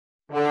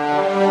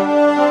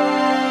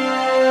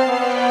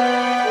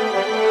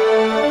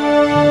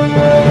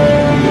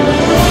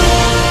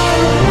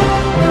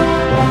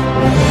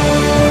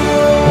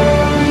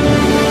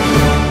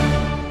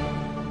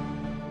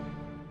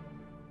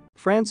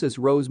Frances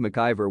Rose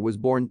McIver was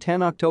born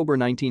 10 October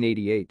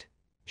 1988.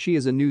 She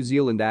is a New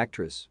Zealand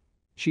actress.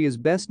 She is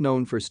best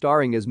known for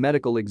starring as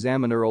medical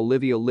examiner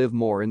Olivia Liv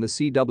Moore in the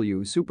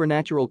CW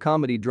supernatural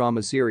comedy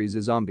drama series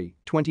Zombie,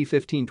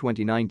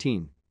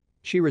 2015-2019.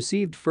 She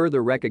received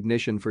further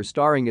recognition for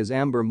starring as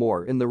Amber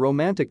Moore in the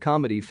romantic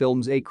comedy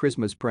films A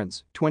Christmas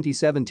Prince,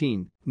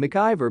 2017.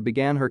 McIver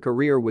began her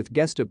career with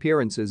guest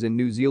appearances in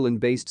New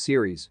Zealand-based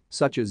series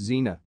such as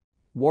Xena,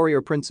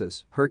 Warrior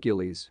Princess,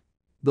 Hercules,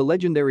 The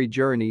Legendary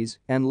Journeys,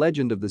 and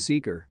Legend of the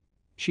Seeker.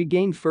 She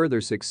gained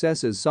further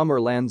success as Summer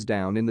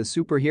Lansdowne in the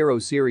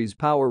superhero series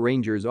Power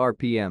Rangers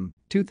RPM,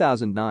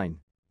 2009.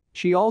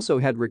 She also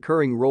had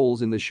recurring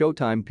roles in the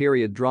Showtime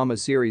period drama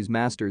series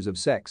Masters of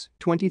Sex,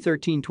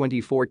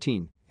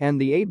 2013-2014, and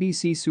the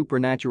ABC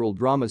supernatural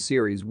drama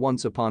series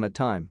Once Upon a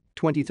Time,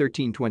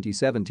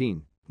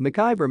 2013-2017.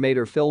 McIver made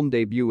her film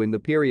debut in the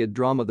period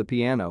drama The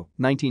Piano,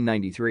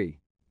 1993.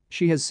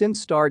 She has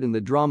since starred in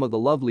the drama The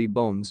Lovely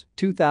Bones,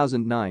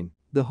 2009,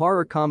 the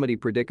horror comedy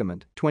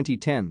Predicament,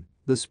 2010,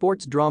 the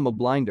sports drama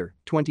Blinder,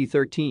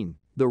 2013,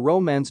 the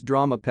romance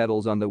drama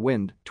Petals on the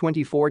Wind,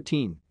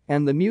 2014,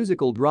 and the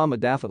musical drama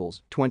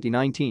Daffodils,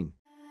 2019.